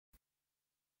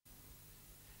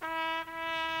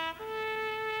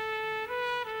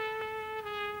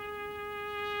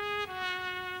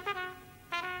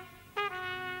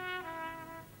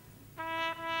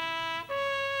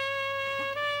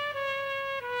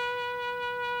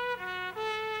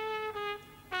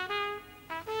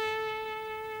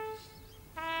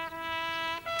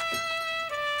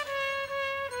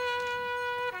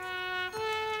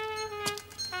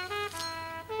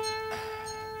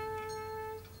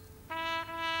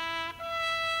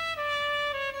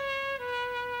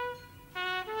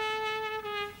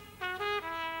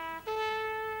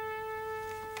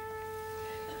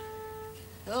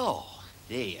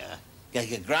dear.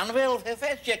 Get Granville,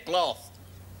 fetch your cloth.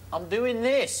 I'm doing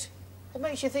this. What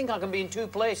makes you think I can be in two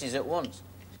places at once?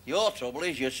 Your trouble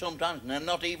is you're sometimes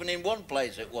not even in one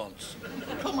place at once.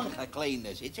 Come on, clean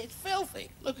this. It's filthy.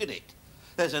 Look at it.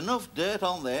 There's enough dirt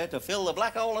on there to fill the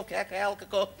black hole of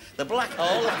Cacalcaco, the black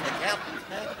hole of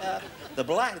Cacalcaco, the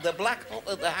black hole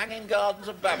of the Hanging Gardens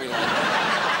of Babylon.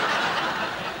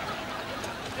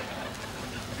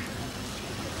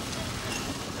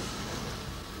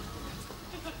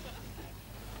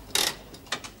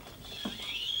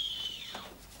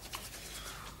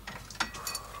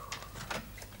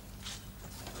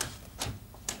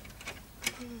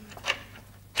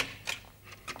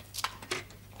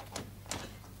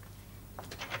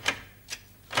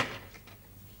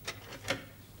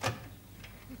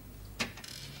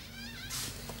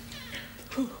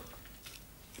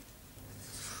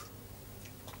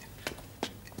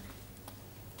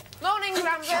 Morning,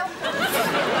 Granville.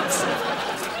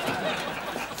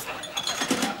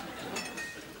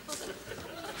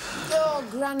 Oh,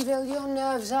 Granville, your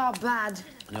nerves are bad.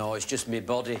 No, it's just me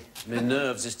body. My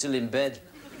nerves are still in bed.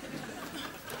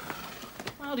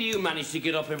 How do you manage to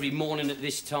get up every morning at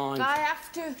this time? I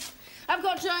have to. I've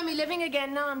got to earn me living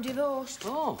again now I'm divorced.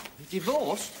 Oh, you're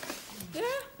divorced? Yeah,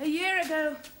 a year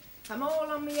ago. I'm all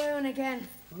on my own again.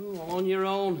 Oh, on your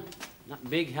own. That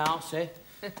big house, eh?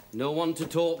 No one to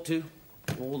talk to.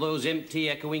 All those empty,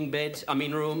 echoing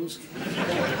rooms.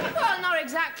 Well, not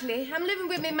exactly. I'm living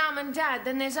with my mum and dad,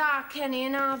 then there's our Kenny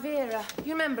and our Vera.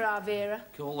 You remember our Vera?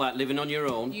 Call that living on your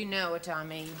own? You know what I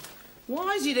mean.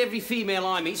 Why is it every female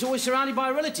I meet's always surrounded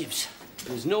by relatives?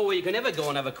 There's nowhere you can ever go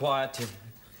and have a quiet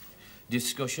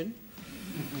discussion.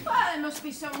 Well, there must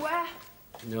be somewhere.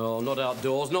 No, not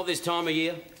outdoors. Not this time of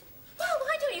year. Well,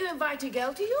 why don't you invite a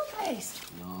girl to your place?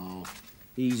 No,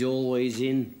 he's always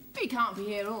in. He can't be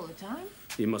here all the time.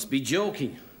 You must be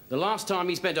joking. The last time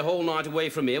he spent a whole night away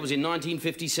from here was in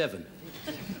 1957.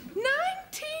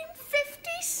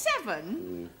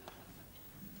 1957?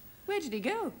 Where did he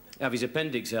go? Have his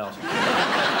appendix out.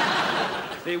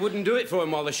 They wouldn't do it for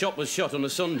him while the shop was shut on a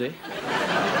Sunday.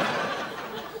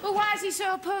 Well, why is he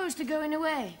so opposed to going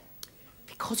away?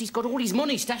 Because he's got all his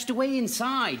money stashed away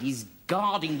inside. He's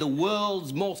guarding the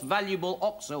world's most valuable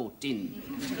OXO tin.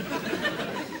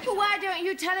 Well, why don't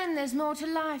you tell him there's more to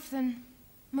life than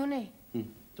money?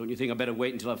 Don't you think I'd better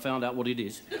wait until I've found out what it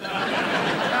is?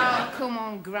 Oh, come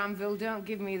on, Granville, don't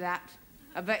give me that.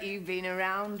 I bet you've been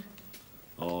around.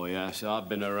 Oh, yes, I've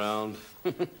been around.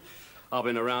 I've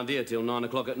been around here till 9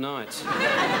 o'clock at night.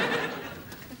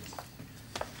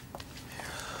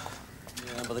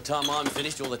 Yeah, by the time I'm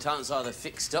finished, all the talent's either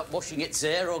fixed up, washing its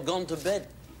hair, or gone to bed.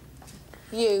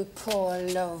 You poor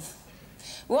love.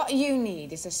 What you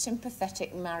need is a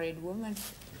sympathetic married woman.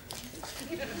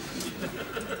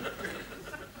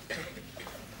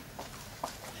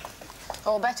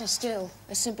 Or better still,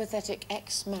 a sympathetic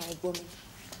ex-married woman.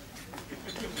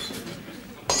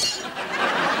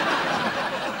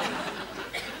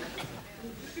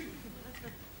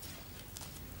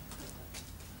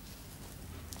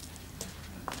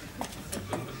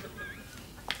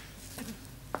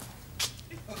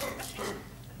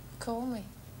 Call me.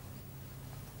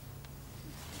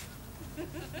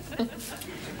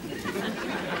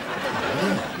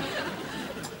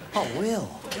 Oh, Will.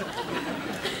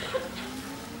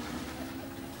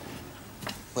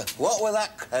 Well, what was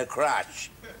that crash?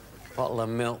 Bottle of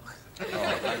milk.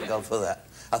 Oh, thank God for that.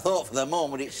 I thought for the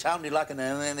moment it sounded like an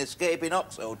escaping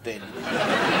OXO tin.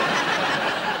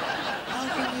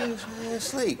 How can you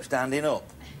sleep standing up?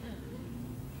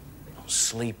 I'm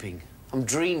sleeping. I'm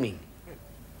dreaming.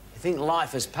 You think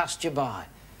life has passed you by.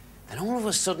 Then all of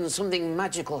a sudden something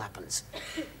magical happens.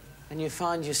 And you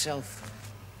find yourself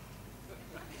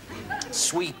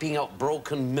sweeping up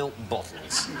broken milk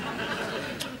bottles.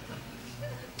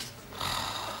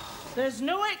 There's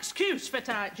no excuse for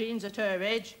tight jeans at her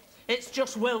age. It's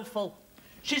just willful.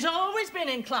 She's always been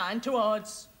inclined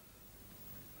towards...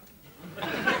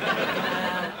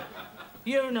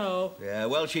 you know. Yeah,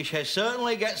 well, she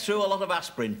certainly gets through a lot of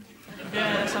aspirin.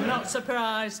 Yes, I'm not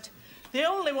surprised. The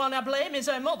only one I blame is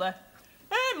her mother.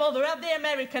 Her mother had the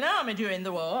American Army during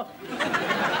the war.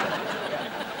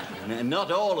 Not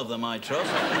all of them, I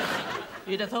trust.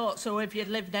 You'd have thought so if you'd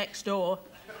lived next door.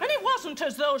 And it wasn't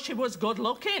as though she was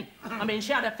good-looking. I mean,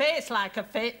 she had a face like a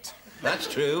fit. That's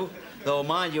true. Though,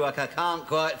 mind you, I can't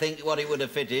quite think what it would have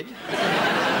fitted.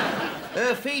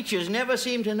 Her features never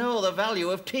seemed to know the value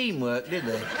of teamwork, did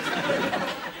they?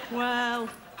 Well,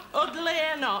 ugly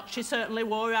or not, she certainly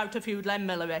wore out a few Glenn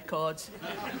Miller records.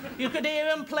 You could hear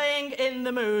them playing In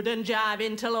the Mood and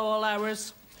jiving till all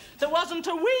hours. There wasn't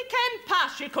a weekend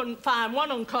pass you couldn't find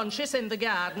one unconscious in the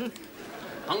garden.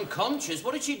 Unconscious?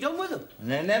 What had she done with them?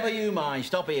 Never you mind.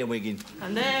 Stop here, Wiggin.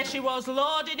 And there she was,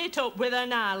 loading it up with her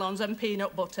nylons and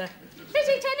peanut butter. Is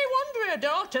it any wonder her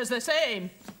daughter's the same?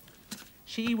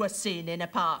 She was seen in a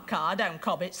parked car down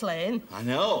Cobbett's Lane. I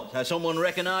know. Someone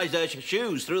recognised her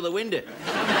shoes through the window.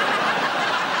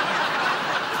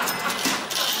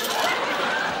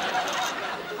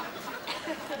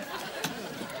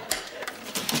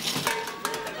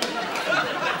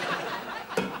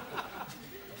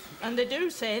 And they do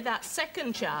say that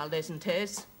second child isn't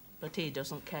his, but he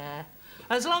doesn't care.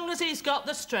 As long as he's got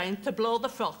the strength to blow the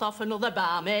froth off another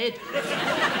barmaid.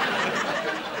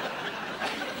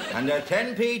 And a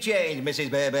 10p change,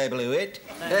 Mrs. Baby Blewett.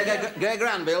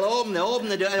 Granville, open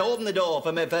the door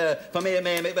for me,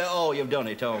 Oh, you've done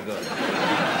it. Oh, good.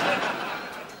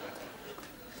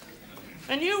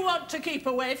 And you want to keep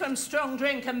away from strong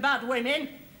drink and bad women?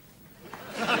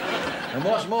 And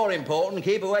what's more important,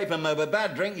 keep away from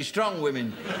bad drink and strong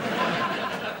women.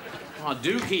 I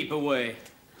do keep away.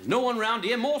 There's no one round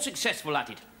here more successful at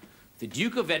it. If the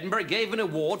Duke of Edinburgh gave an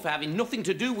award for having nothing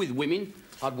to do with women,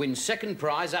 I'd win second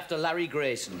prize after Larry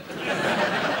Grayson.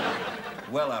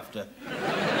 Well after.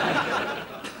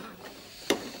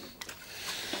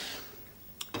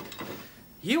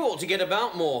 You ought to get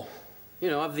about more. You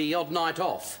know, have the odd night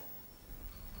off.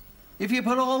 If you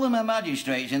put all the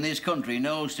magistrates in this country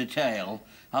nose to tail,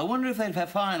 I wonder if they'd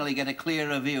finally get a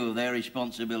clearer view of their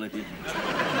responsibilities.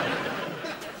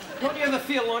 Don't you ever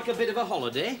feel like a bit of a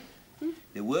holiday?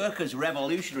 The Workers'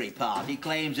 Revolutionary Party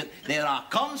claims that there are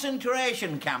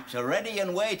concentration camps ready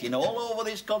and waiting all over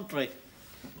this country.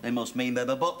 They must mean they're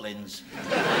the Butlins.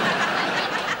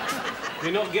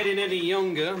 You're not getting any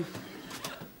younger.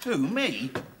 Who, me?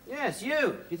 Yes,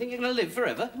 you. You think you're going to live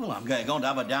forever? Well, I'm going to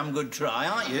have a damn good try,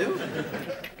 aren't you?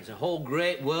 There's a whole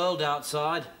great world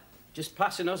outside, just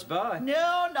passing us by.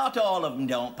 No, not all of them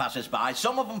don't pass us by.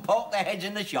 Some of them poke their heads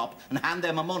in the shop and hand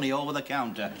them money over the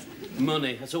counter.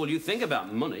 Money? That's all you think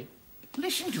about, money.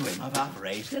 Listen to him, I've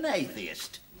raised an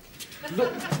atheist.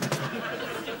 Look,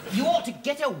 you ought to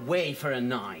get away for a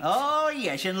night. Oh,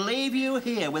 yes, and leave you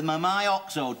here with my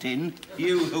OXO tin,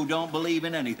 you who don't believe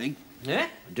in anything. Yeah,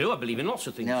 I do. I believe in lots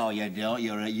of things. No, you don't.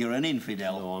 You're an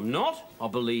infidel. No, I'm not. I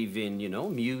believe in, you know,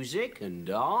 music and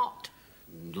art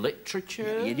and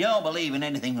literature. You don't believe in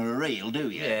anything real,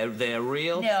 do you? Yeah, they're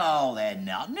real. No, they're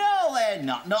not. No, they're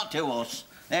not. Not to us.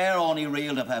 They're only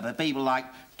real to people like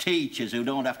teachers who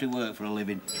don't have to work for a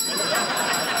living.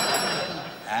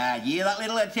 You hear that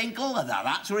little tinkle?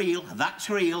 That's real. That's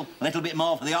real. A little bit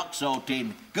more for the OXO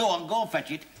tin. Go on, go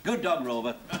fetch it. Good dog,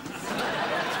 Rover.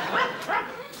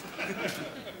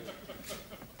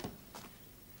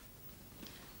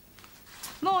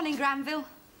 Morning, Granville.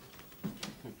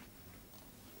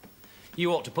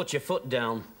 You ought to put your foot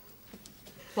down.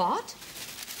 What?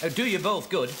 Oh, do you both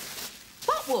good?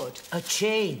 What would? A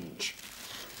change.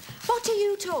 What are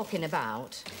you talking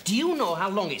about? Do you know how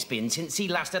long it's been since he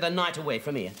last had a night away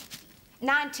from here?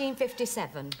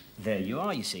 1957. There you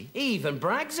are, you see. He even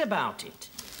brags about it.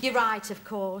 You're right, of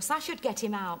course. I should get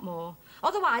him out more.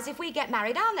 Otherwise, if we get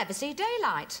married, I'll never see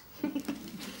daylight.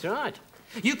 That's right.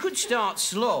 You could start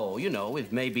slow, you know,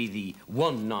 with maybe the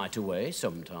one night away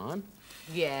sometime.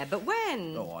 Yeah, but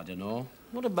when? Oh, I don't know.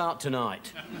 What about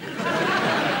tonight? Do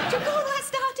you call that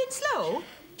starting slow?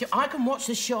 I can watch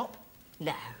the shop.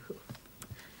 No.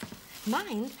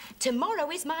 Mind, tomorrow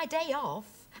is my day off.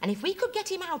 And if we could get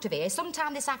him out of here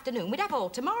sometime this afternoon, we'd have all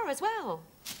tomorrow as well.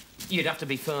 You'd have to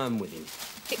be firm with him.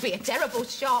 It'd be a terrible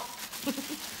shock.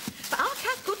 But our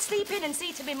cat could sleep in and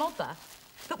see to me mother.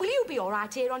 But will you be all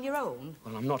right here on your own?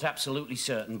 Well, I'm not absolutely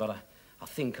certain, but I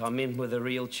think I'm in with a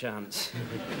real chance.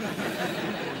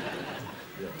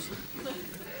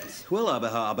 Well,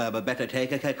 I better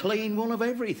take a clean one of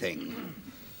everything.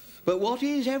 But what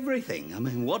is everything? I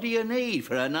mean, what do you need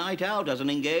for a night out as an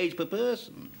engaged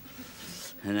person?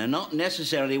 And not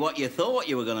necessarily what you thought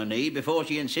you were going to need before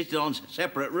she insisted on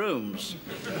separate rooms.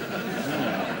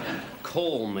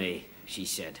 Call me, she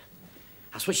said.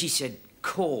 That's what she said,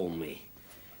 call me.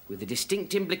 With the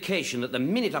distinct implication that the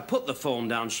minute I put the phone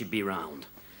down, she'd be round.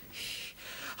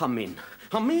 I'm in.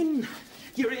 I'm in.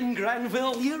 You're in,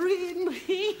 Granville. You're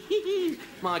in.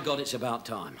 My God, it's about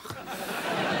time.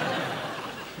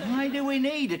 Why do we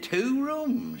need 2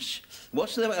 rooms?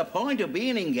 What's the point of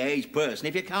being an engaged person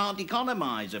if you can't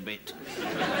economise a bit?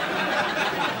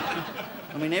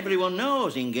 I mean, everyone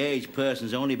knows engaged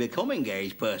persons only become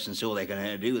engaged persons so they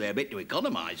can do their bit to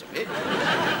economise a bit.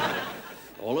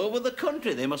 All over the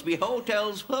country, there must be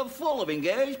hotels full of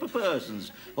engaged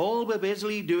persons, all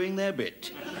busily doing their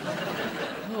bit.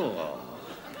 Oh.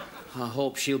 I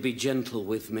hope she'll be gentle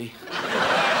with me.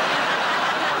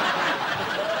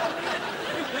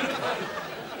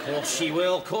 Of course she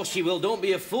will, of course she will. Don't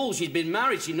be a fool. She's been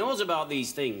married. She knows about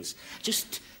these things.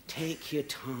 Just take your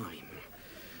time.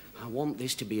 I want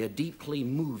this to be a deeply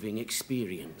moving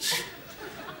experience.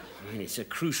 I mean, it's a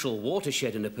crucial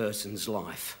watershed in a person's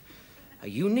life. A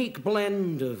unique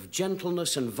blend of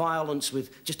gentleness and violence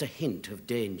with just a hint of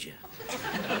danger.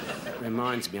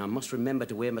 Reminds me, I must remember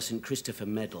to wear my St. Christopher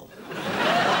medal.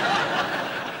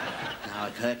 Now,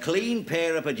 a clean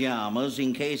pair of pyjamas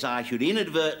in case I should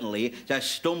inadvertently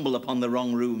just stumble upon the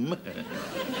wrong room.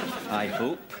 I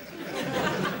hope.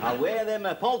 I'll wear them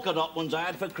polka dot ones I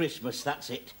had for Christmas, that's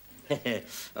it.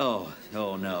 oh,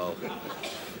 no.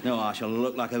 No, I shall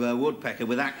look like a woodpecker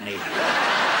with acne.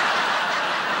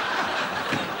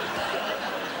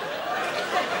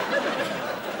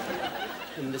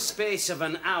 In the space of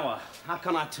an hour, how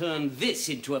can I turn this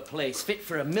into a place fit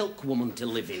for a milkwoman to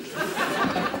live in?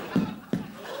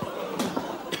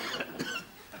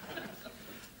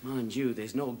 Mind you,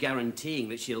 there's no guaranteeing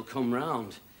that she'll come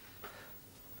round.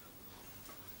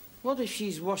 What if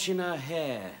she's washing her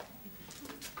hair?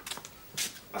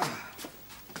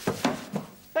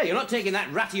 Hey, you're not taking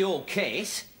that ratty old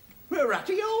case? A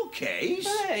ratty old case?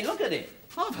 Hey, look at it.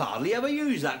 I've hardly ever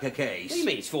used that case. What do you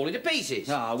mean, it's falling to pieces?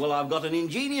 Ah, well, I've got an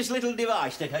ingenious little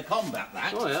device to combat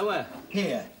that. Oh, yeah, where?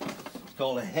 Here. It's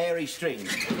called a hairy string.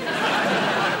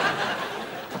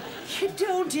 You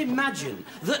don't imagine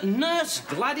that Nurse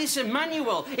Gladys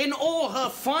Emanuel, in all her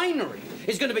finery,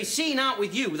 is going to be seen out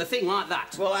with you with a thing like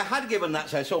that? Well, I had given that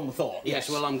some thought. Yes,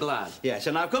 well, I'm glad. Yes,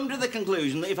 and I've come to the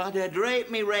conclusion that if I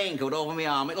drape me raincoat over my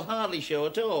arm, it'll hardly show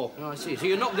at all. Oh, I see. So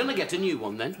you're not going to get a new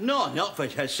one, then? No, not for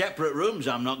separate rooms.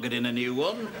 I'm not getting a new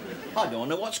one. I don't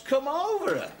know what's come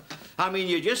over her. I mean,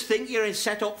 you just think you're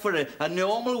set up for a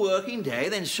normal working day,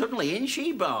 then suddenly in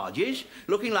she barges,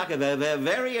 looking like a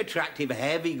very attractive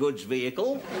heavy goods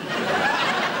vehicle.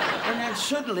 And then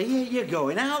suddenly you're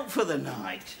going out for the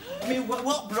night. I mean,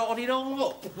 what brought it all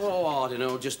up? Oh, I don't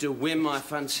know, just a whim, I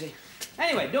fancy.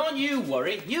 Anyway, don't you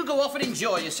worry. You go off and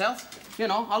enjoy yourself. You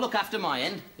know, I'll look after my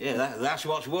end. Yeah, that's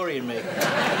what's worrying me.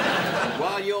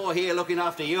 While you're here looking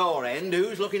after your end,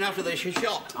 who's looking after the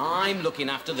shop? I'm looking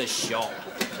after the shop.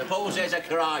 Suppose there's a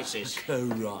crisis.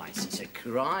 A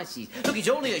crisis. Look, it's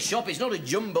only a shop, it's not a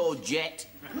jumbo jet.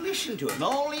 Listen to him.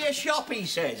 Only a shop, he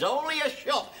says. Only a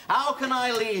shop. How can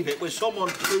I leave it with someone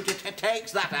who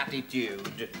takes that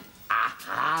attitude?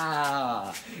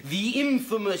 Aha! The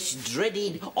infamous,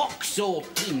 dreaded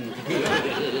Oxo-Tin.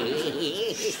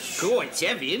 Oh, it's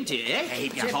heavy, isn't it, eh?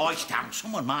 Keep your voice down.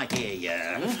 Someone might hear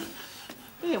you.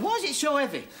 Yeah, why is it so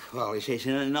heavy? Well, it's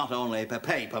not only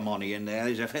paper money in there.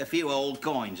 There's a few old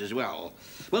coins as well.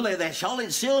 Well, they're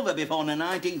solid silver before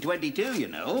 1922, you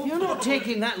know. You're not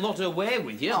taking that lot away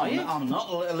with you, are you? I'm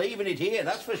not leaving it here,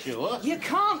 that's for sure. You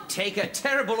can't take a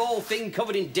terrible old thing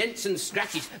covered in dents and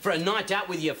scratches for a night out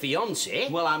with your fiancée.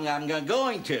 Well, I'm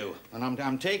going to. And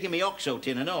I'm taking me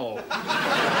Oxo-Tin and all.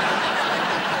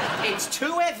 It's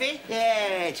too heavy.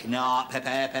 Yeah, it's not.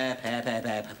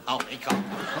 Oh, it come.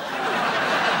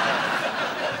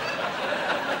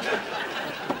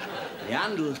 The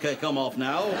handles can come off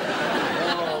now.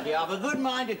 Oh, you have a good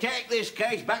mind to take this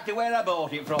case back to where I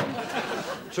bought it from.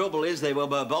 Trouble is, they were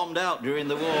bombed out during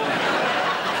the war.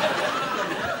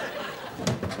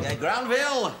 Yeah,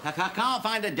 Granville, I can't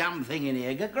find a damn thing in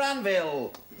here.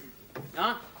 Granville.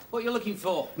 Huh? What are you looking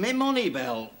for? Me money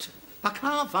belt. I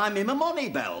can't find me my money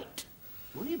belt.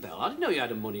 Money belt? I didn't know you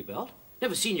had a money belt.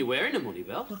 Never seen you wearing a money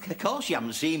belt. Look, of course you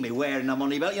haven't seen me wearing a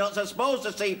money belt. You're not supposed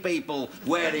to see people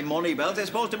wearing money belts. They're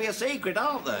supposed to be a secret,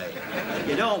 aren't they?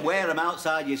 You don't wear them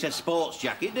outside your sports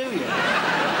jacket, do you?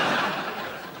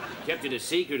 Kept it a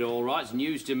secret, all right. It's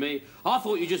news to me. I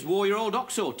thought you just wore your old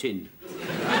Oxo-Tin.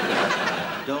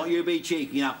 Don't you be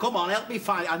cheeky. Now, come on, help me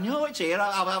find it. I know it's here.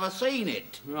 I've seen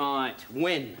it. Right.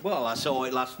 When? Well, I saw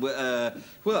it last... a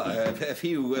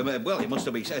few... well, it must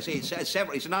have been... It's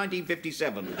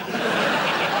 1957.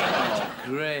 Oh,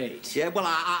 great. Yeah, well,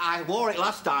 I wore it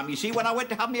last time, you see, when I went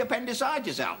to have my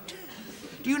appendicitis out.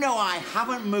 Do you know I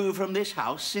haven't moved from this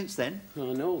house since then?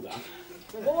 I know that.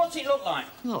 Well, what's it look like?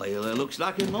 Well, it looks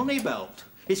like a money belt.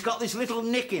 It's got this little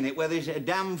nick in it where this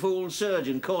damn fool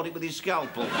surgeon caught it with his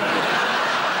scalpel.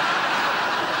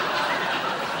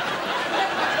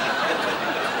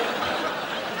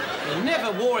 You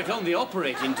never wore it on the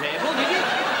operating table, did you?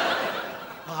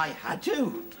 I had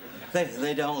to.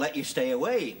 They don't let you stay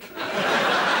awake.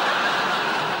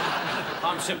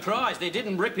 I'm surprised they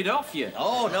didn't rip it off you.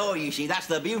 Oh, no, you see, that's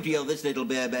the beauty of this little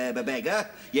beggar.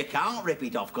 You can't rip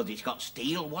it off because it's got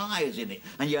steel wires in it,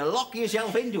 and you lock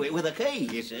yourself into it with a key,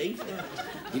 you see.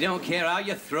 You don't care how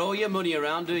you throw your money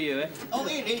around, do you, eh? Oh,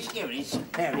 here it is, here it is.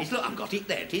 There it is, look, I've got it,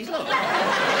 there it is, look.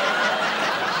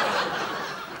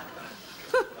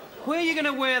 Where are you going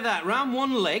to wear that? Round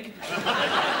one leg?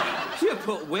 You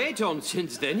put weight on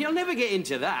since then. You'll never get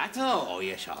into that. Oh,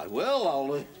 yes, I will.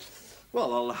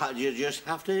 I'll just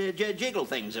have to jiggle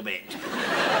things a bit.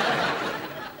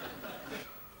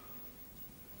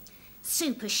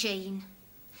 Super Sheen.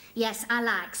 Yes, I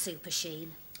like Super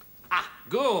Sheen. Ah,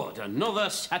 good. Another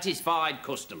satisfied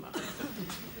customer.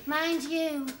 Mind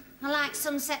you, I like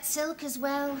Sunset Silk as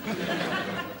well.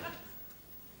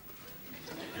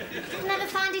 I never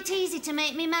find it easy to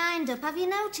make me mind up. Have you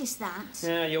noticed that?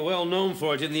 Yeah, you're well known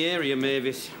for it in the area,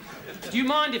 Mavis. Do you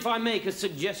mind if I make a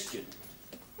suggestion?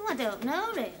 Oh, I don't know,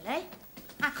 really.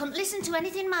 I couldn't listen to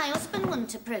anything my husband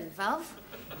wouldn't approve of.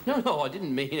 No, I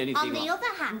didn't mean anything On the like...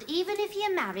 other hand, even if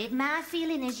you're married, my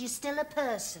feeling is you're still a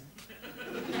person.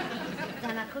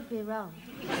 Then I could be wrong.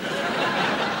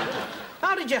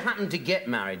 How did you happen to get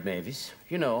married, Mavis?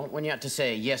 You know, when you had to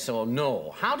say yes or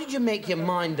no. How did you make your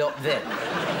mind up then?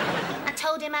 I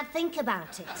told him I'd think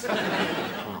about it.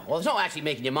 Oh, well, it's not actually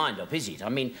making your mind up, is it? I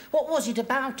mean, what was it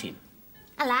about him?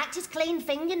 I liked his clean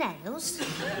fingernails.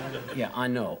 Yeah, I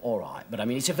know, all right. But, I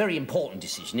mean, it's a very important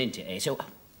decision, isn't it, eh? So,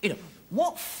 you know,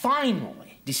 what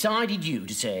finally decided you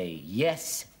to say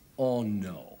yes or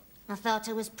no? I thought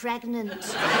I was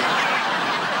pregnant.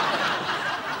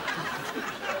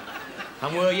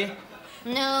 And were you?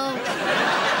 No.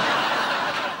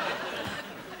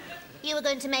 You were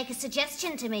going to make a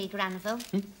suggestion to me, Granville.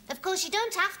 Of course, you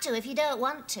don't have to if you don't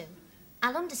want to.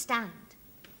 I'll understand.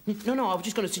 No, I was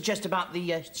just going to suggest about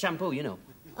the shampoo, you know.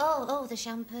 Oh, the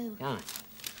shampoo. Right.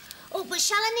 Oh, but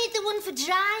shall I need the one for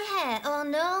dry hair or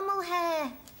normal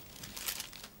hair?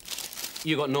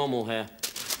 You got normal hair.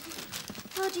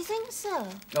 Oh, do you think so?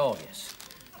 Oh, yes.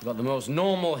 You've got the most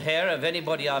normal hair of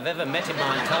anybody I've ever met in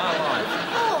my entire life.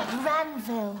 Oh,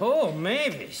 Granville. Oh,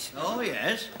 Mavis. Oh,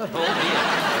 yes. Oh,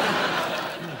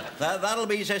 dear. That'll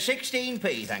be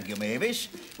 16p, thank you, Mavis.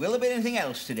 Will there be anything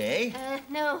else today?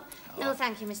 No,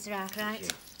 thank you, Mr.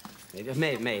 Arkwright.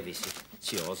 Mavis,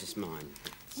 it's yours, it's mine.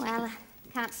 Well,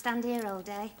 can't stand here all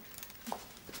day.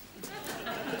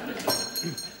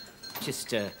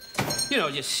 Just, you know,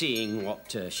 just seeing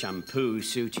what shampoo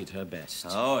suited her best.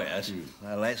 Oh, yes.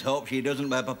 Well, let's hope she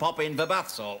doesn't pop in for bath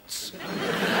salts.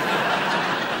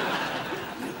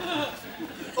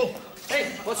 Oh,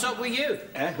 hey, what's up with you?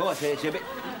 What? It's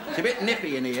a bit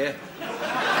nippy in here.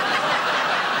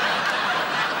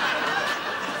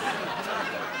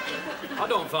 I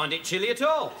don't find it chilly at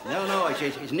all. No,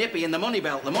 it's nippy in the money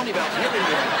belt. The money belt's nipping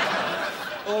me.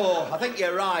 Oh, I think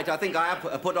you're right. I think I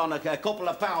have put on a couple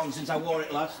of pounds since I wore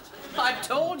it last. I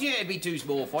told you it'd be too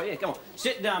small for you. Come on,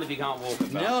 sit down if you can't walk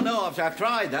about. No, I've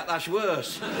tried that. That's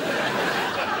worse.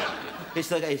 It's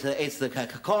the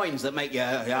coins that make your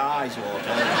eyes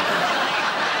water.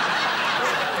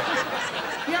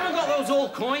 You haven't got those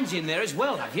old coins in there as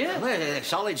well, have you? Well, they're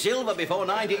solid silver before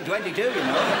 1922, you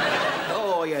know.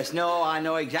 Oh, yes, no, I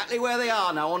know exactly where they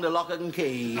are now under lock and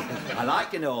key. I like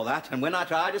to know that, and when I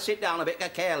try to sit down a bit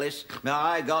careless,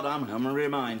 my God, I'm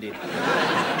reminded. But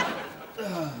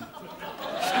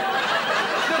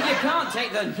you can't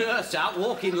take the nurse out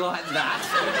walking like that.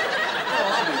 Oh,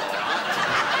 I'll be all right.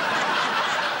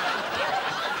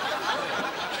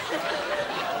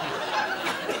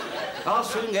 I'll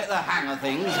soon get the hang of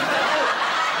things.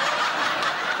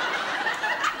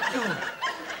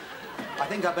 I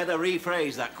think I better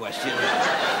rephrase that question.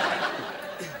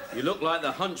 You look like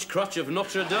the hunched crotch of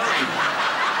Notre Dame.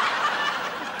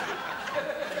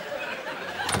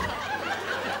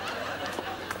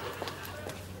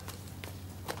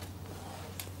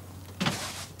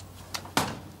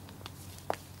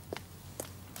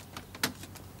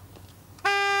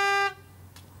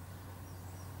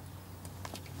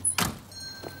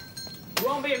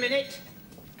 Won't be a minute.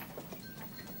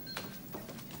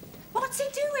 What's he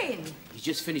doing? He's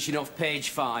just finishing off page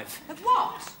 5. Of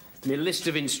what? My list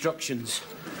of instructions.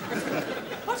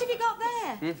 What have you got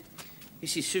there?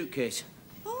 It's his suitcase.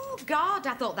 Oh, God,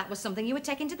 I thought that was something you would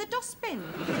take into the dustbin.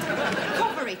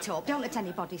 Cover it up. Don't let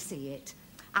anybody see it.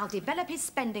 I'll develop his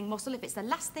spending muscle if it's the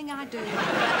last thing I do.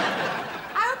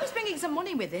 I hope he's bringing some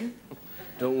money with him.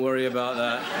 Don't worry about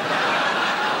that.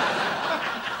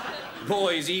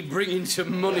 Boy, is he bringing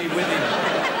some money with him.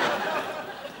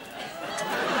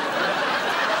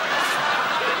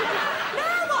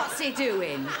 Now what's he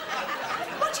doing?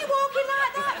 What are you walking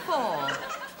like that for?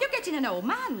 You're getting an old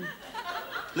man.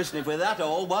 Listen, if we're that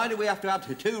old, why do we have to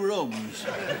have 2 rooms?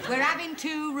 We're having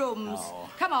 2 rooms. Oh.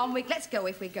 Come on, Wig, let's go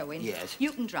if we're going. Yes.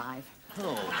 You can drive.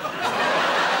 Oh.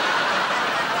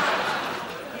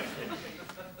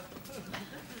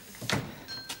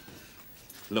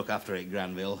 Look after it,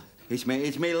 Granville. It's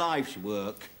me life's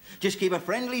work. Just keep a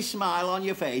friendly smile on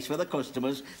your face for the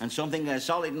customers and something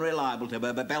solid and reliable to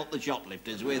belt the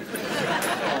shoplifters with.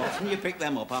 Oh, can you pick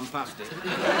them up? I'm past it.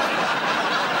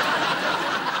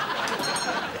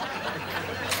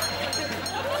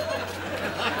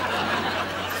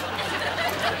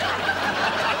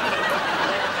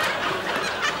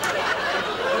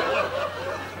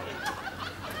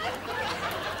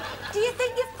 Do you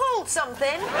think you've pulled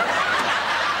something?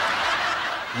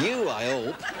 You, I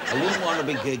hope. I wouldn't want to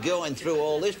be going through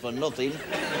all this for nothing.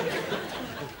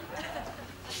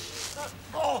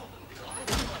 Oh!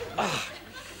 Ah,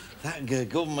 that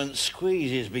government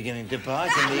squeeze is beginning to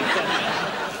bite in the economy.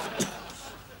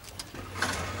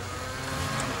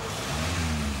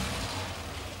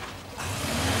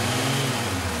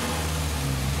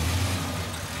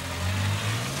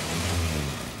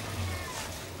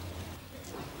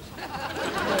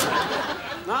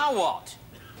 Now what?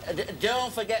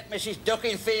 Don't forget Mrs.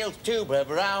 Duckenfield's 2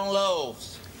 brown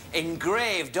loaves.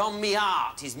 Engraved on me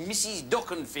heart is Mrs.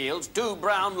 Duckenfield's 2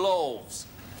 brown loaves.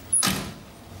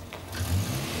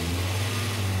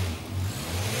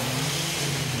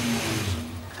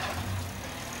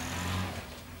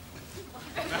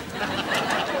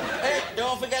 Hey,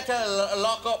 don't forget to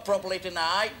lock up properly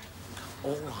tonight.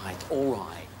 All right, all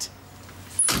right.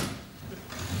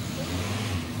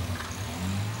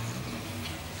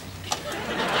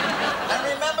 And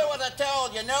remember what I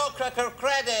told you, no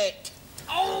credit.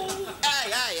 Oh!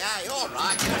 Aye, all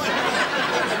right. Where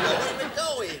are we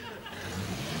going?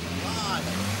 Come on.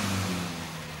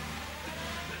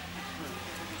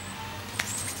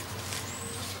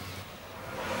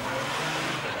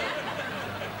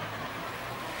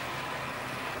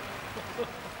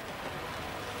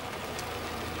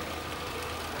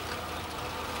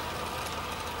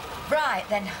 Right,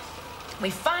 then. We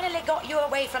finally got you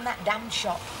away from that damn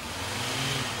shop.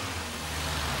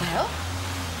 Well,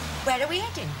 where are we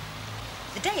heading?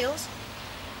 The Dales?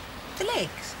 The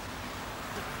lakes?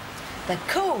 The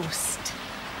coast?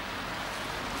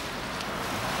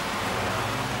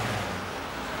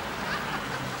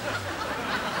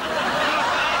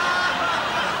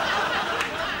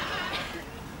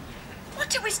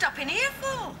 What are we stopping here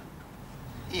for?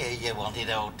 Yeah, you wanted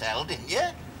a hotel, didn't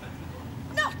you?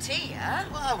 Not here.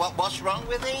 Well, what's wrong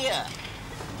with here?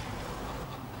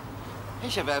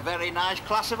 It's a very nice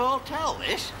class of hotel,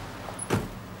 this.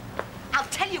 I'll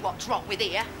tell you what's wrong with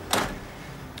here.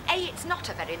 A, it's not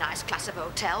a very nice class of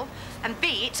hotel, and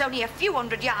B, it's only a few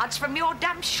hundred yards from your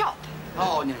damn shop.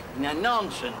 Oh,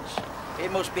 nonsense.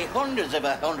 It must be hundreds of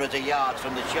yards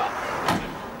from the shop.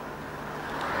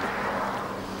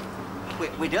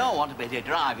 We don't want to be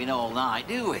driving all night,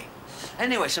 do we?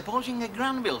 Anyway, supposing the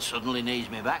Granville suddenly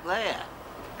needs me back there.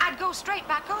 I'd go straight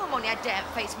back home, only I daren't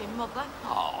face me mother.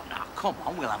 Oh, now, come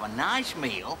on, we'll have a nice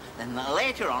meal, then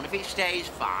later on, if it stays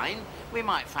fine, we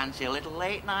might fancy a little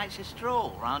late night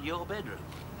stroll round your bedroom.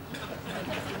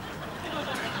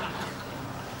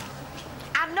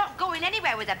 I'm not going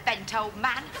anywhere with a bent old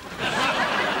man.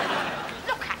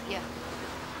 Look at you.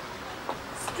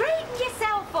 Straighten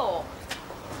yourself up.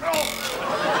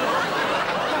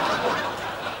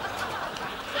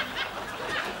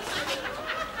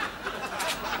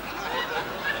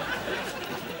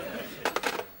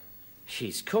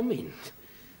 She's coming.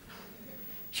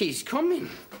 She's coming.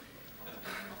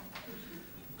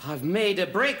 I've made a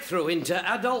breakthrough into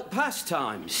adult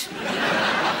pastimes.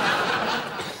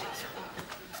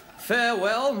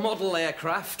 Farewell, model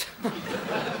aircraft.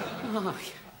 Oh,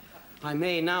 I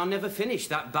may now never finish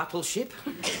that battleship.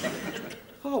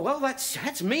 Oh, well,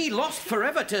 that's me lost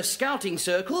forever to scouting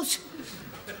circles.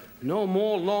 No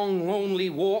more long,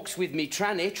 lonely walks with me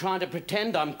tranny trying to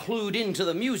pretend I'm clued into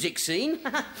the music scene.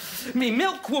 Me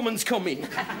milkwoman's coming.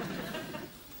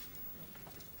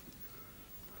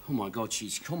 Oh, my God,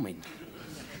 she's coming.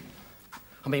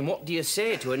 I mean, what do you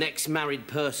say to an ex-married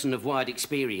person of wide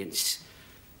experience?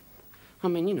 I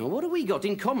mean, you know, what have we got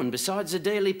in common besides a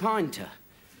daily pinter?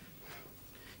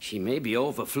 She may be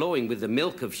overflowing with the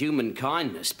milk of human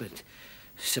kindness, but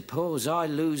suppose I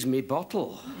lose me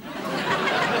bottle.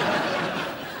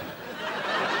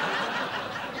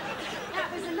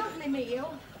 That was a lovely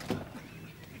meal.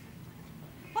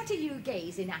 What are you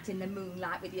gazing at in the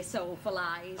moonlight with your soulful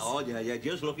eyes? Oh, yeah,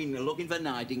 just looking for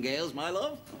nightingales, my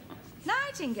love.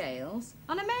 Nightingales?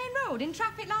 On a main road in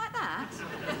traffic like that?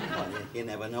 Well, you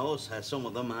never know, sir. Some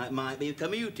of them might be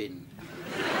commuting.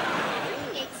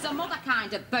 It's some other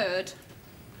kind of bird.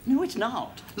 No, it's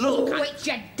not. Look, Oh, it's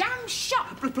your damn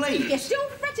shop. Please. You're still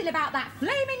fretting about that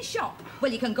flaming shop.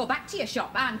 Well, you can go back to your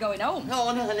shop. I'm going home.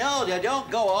 No, you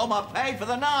don't go home. I paid for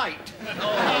the night.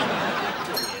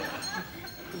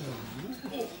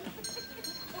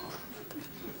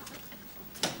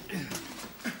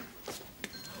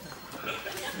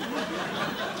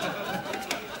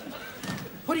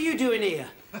 What are you doing here?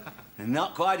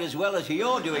 Not quite as well as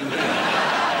you're doing here.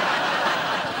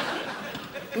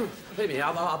 Wait a minute,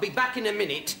 I'll be back in a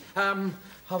minute. I've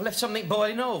left something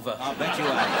boiling over. I bet you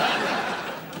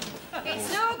have.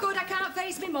 It's no good. I can't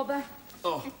face me mother.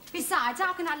 Oh. Besides,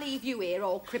 how can I leave you here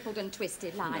all crippled and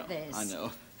twisted like this? I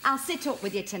know. I'll sit up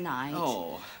with you tonight.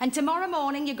 Oh. And tomorrow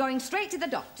morning you're going straight to the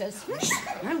doctor's. Who's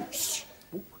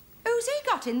he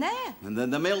got in there? And then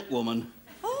the milk woman.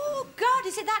 Oh, God,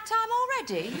 is it that time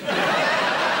already?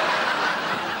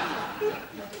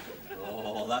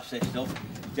 Oh, that's the stuff.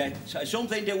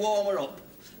 Something to warm her up.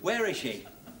 Where is she?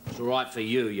 It's all right for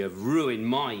you. You've ruined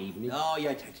my evening. Oh,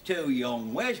 you're too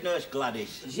young. Where's Nurse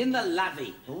Gladys? She's in the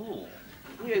lavvy. Oh.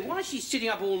 Anyway, why is she sitting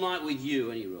up all night with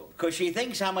you, any road? Because she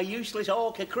thinks I'm a useless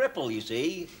orca cripple, you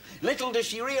see. Little does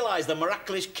she realise the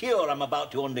miraculous cure I'm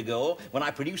about to undergo when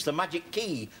I produce the magic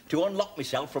key to unlock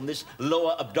myself from this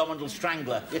lower abdominal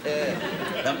strangler.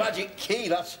 The magic key,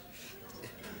 that's...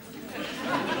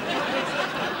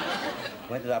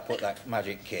 Where did I put that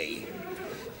magic key?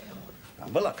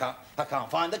 Well, I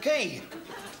can't find the key.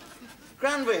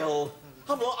 Granville,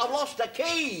 I've lost the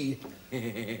key.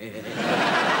 Leave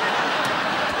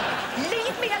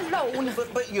me alone.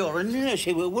 But you're a nurse.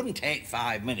 It wouldn't take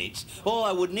 5 minutes. All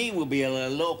I would need would be a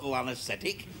local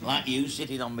anaesthetic, like you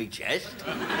sitting on me chest.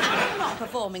 I'm not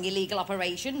performing illegal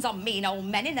operations on mean old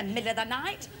men in the middle of the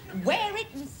night. Wear it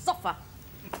and suffer.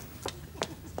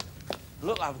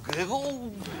 Look, I've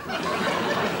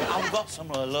got some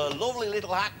lovely little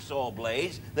hacksaw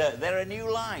blades. They're a new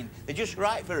line. They're just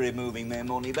right for removing their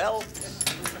money belts.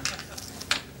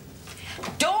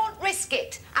 Don't risk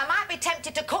it. I might be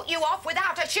tempted to cut you off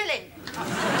without a shilling.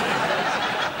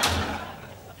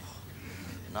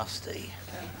 Nasty.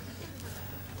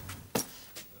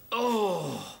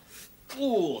 Oh,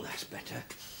 that's better.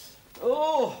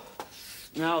 Oh,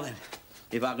 now then,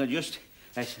 if I could just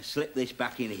slip this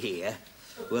back in here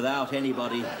without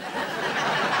anybody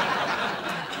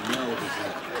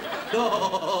noticing.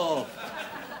 Oh,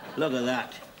 look at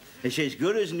that. It's as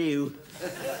good as new,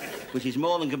 which is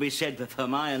more than can be said for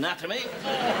my anatomy.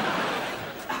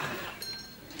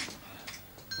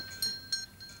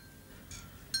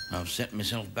 I've set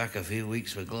myself back a few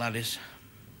weeks for Gladys.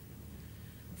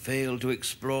 Failed to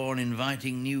explore an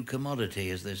inviting new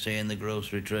commodity, as they say in the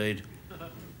grocery trade.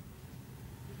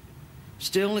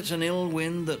 Still, it's an ill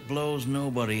wind that blows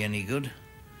nobody any good.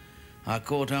 I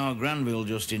caught our Granville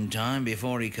just in time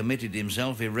before he committed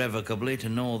himself irrevocably to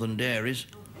Northern Dairies.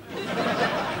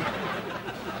 I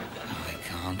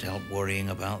can't help worrying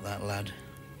about that lad.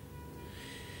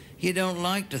 You don't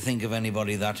like to think of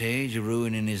anybody that age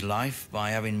ruining his life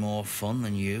by having more fun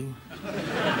than you.